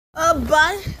Oh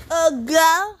boy, oh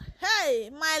girl, hey,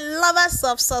 my lovers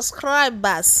of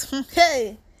subscribers.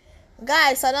 Hey,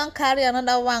 guys, I don't carry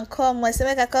another one come. I say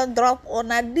make I come drop on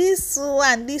this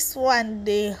one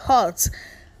they hot.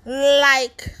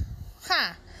 Like,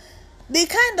 the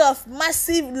kind of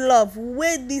massive love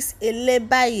wey this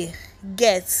ILEBAYE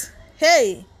get.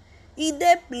 Hey, e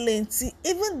dey plenty.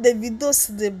 Even DIVIDO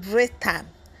celebrate am.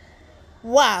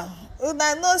 Wow,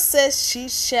 una know say she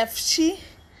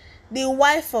the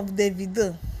wife of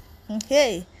DIVIDO.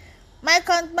 Hey, my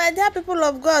dear people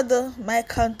of God, my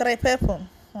country people.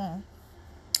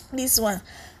 This one,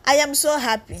 I am so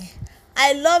happy.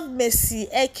 I love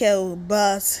Ceko,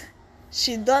 but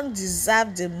she don't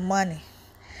deserve the money.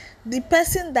 The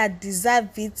person that deserve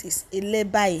it is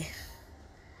ILEBAYE.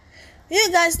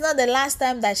 You guys know the last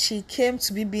time that she came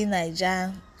to BB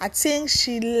Naija, I think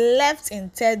she left in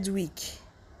 3rd week.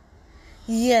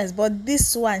 Yes, but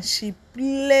this one she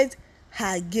played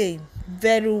her game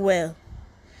very well.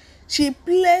 She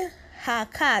played her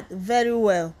card very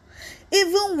well.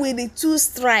 Even with the 2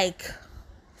 strike,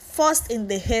 first in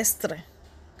the history.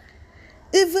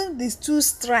 Even these 2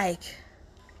 strike.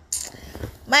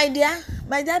 My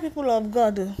dear people of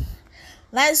God,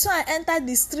 like so I enter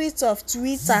the streets of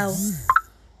Twitter,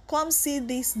 come see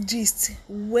this gist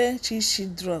wey she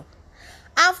drop.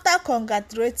 After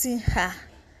congratulating her,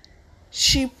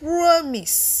 she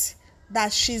promised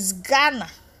that she's gonna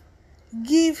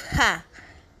give her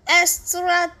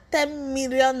extra 10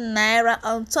 million naira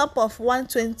on top of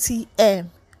 120M.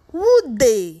 Who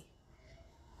dey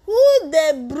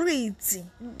breathe?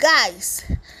 Guys,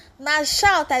 na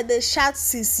shout I dey shout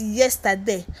since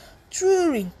yesterday.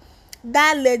 Truly,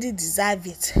 that lady deserve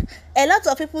it. A lot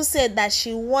of people said that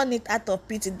she won it out of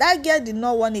pity. That girl did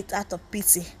not want it out of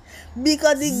pity,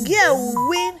 because the girl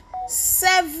win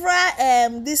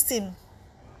several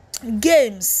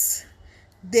games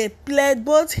they played,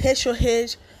 both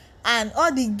HOH and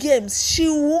all the games. She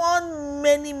won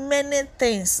many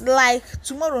things, like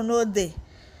tomorrow no day.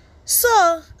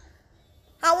 So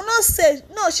I will not say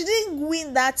no, she didn't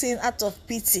win that thing out of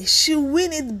pity. She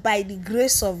win it by the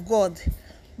grace of God,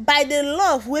 by the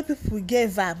love wey people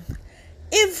gave am.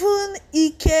 Even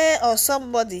IKE or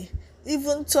somebody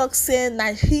even talk say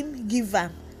na him give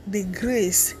am the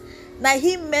grace, na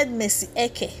him made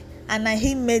Ceko, and na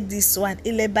him made this one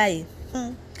ILEBAYE.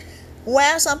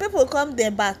 Well, some people come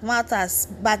there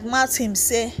badmouth him,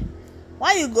 say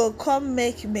why you go come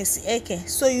make Ceko,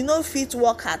 so you no fit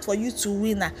work hard for you to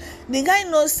win am. The guy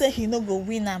knows say he no go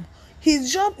win am.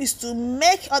 His job is to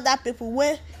make other people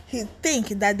wey he think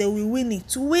that they will win it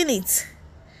to win it.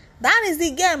 That is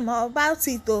the game about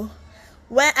it.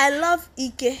 Well, I love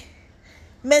IKE.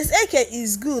 Ceko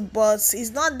is good, but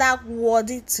it's not that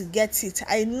worthy to get it.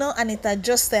 I know Anita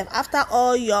Joseph, after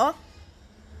all your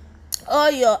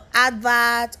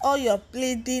advert, all your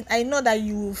pleading, I know that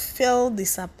you will feel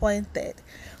disappointed.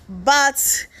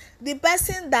 But the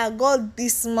person that got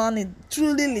this money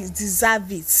truly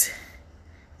deserve it.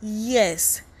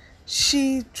 Yes,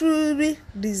 she truly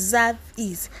deserve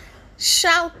it.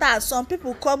 Shout out. Some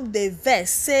people come the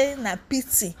verse say na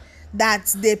pity, that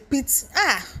they pity.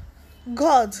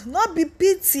 God, no be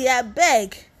pity,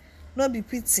 abeg, no be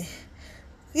pity.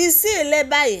 You see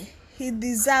ILEBAYE, he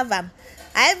deserve am.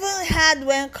 I even heard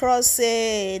when Cross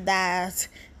say that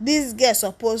this girl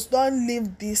suppose don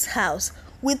leave this house,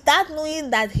 without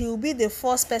knowing that he will be the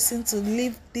first person to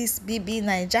leave this BB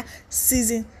Naija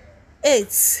season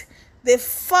 8, the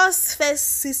first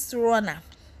 6th runner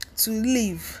to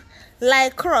leave.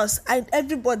 Like Cross, and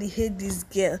everybody hate this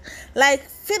girl. Like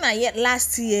Fina yet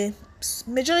last year,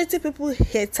 majority people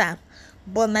hate her,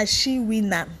 but now she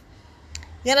win am.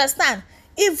 You understand?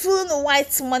 Even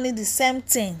white money, the same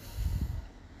thing,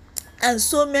 and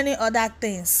so many other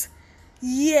things.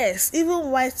 Yes, even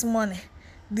white money,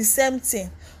 the same thing.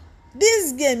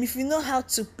 This game, if you know how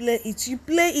to play it, you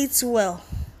play it well.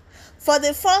 For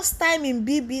the first time in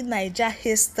BB Naija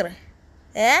history,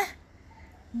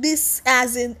 this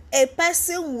as in a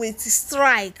person with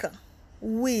strike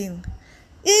win.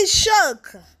 E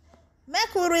shock.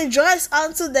 Make we rejoice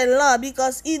unto the Lord,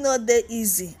 because e no dey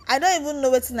easy. I don't even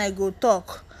know wetin I go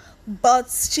talk, but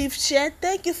Chief Chair,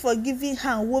 thank you for giving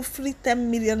her woefully 10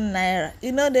 million naira.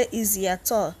 E no dey easy at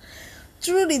all.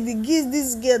 Truly, the gift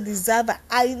this girl deserve.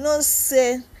 I know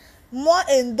say more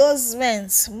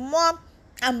endorsements, more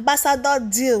ambassador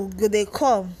deal go dey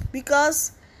come,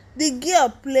 because the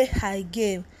girl play her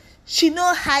game. She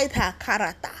no hide her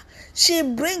character. She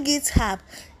bring it up.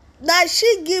 Now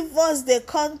she give us the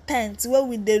content wey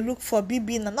we dey look for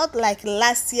BB, not like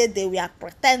last year they were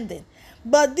pretending,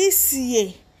 but this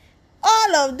year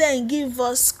all of them give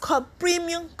us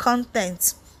premium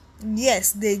content.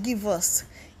 Yes, they give us.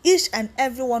 Each and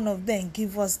every one of them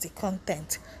give us the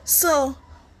content. So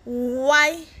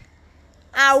why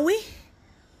are we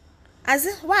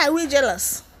why are we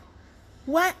jealous?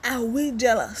 Why are we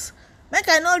jealous? Make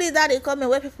I no read that the comment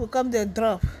where people come they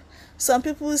drop. Some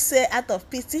people say out of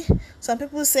pity, some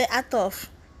people say out of,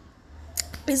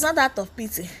 it's not out of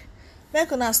pity.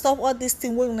 Make una stop all this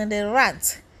thing wey una dey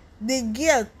rant. The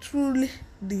girl truly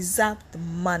deserve the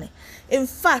money. In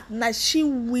fact, na she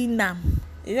win am.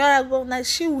 You know go, na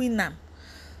she win am.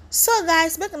 So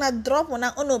guys, make una drop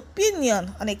una own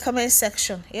opinion on the comment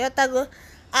section. You go,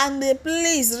 and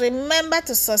please remember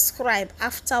to subscribe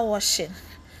after watching.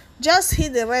 Just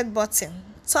hit the red button,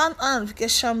 turn on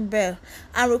notification bell,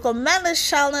 and recommend the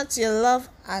channel to your love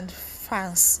and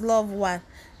fans, loved one.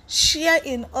 Share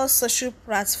in all social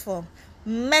platforms.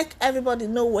 Make everybody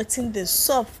know wetin dey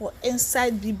sup for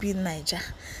inside BB Naija.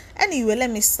 Anyway,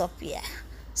 let me stop here.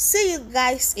 See you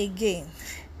guys again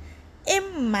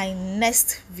in my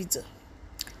next video.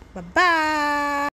 Bye bye.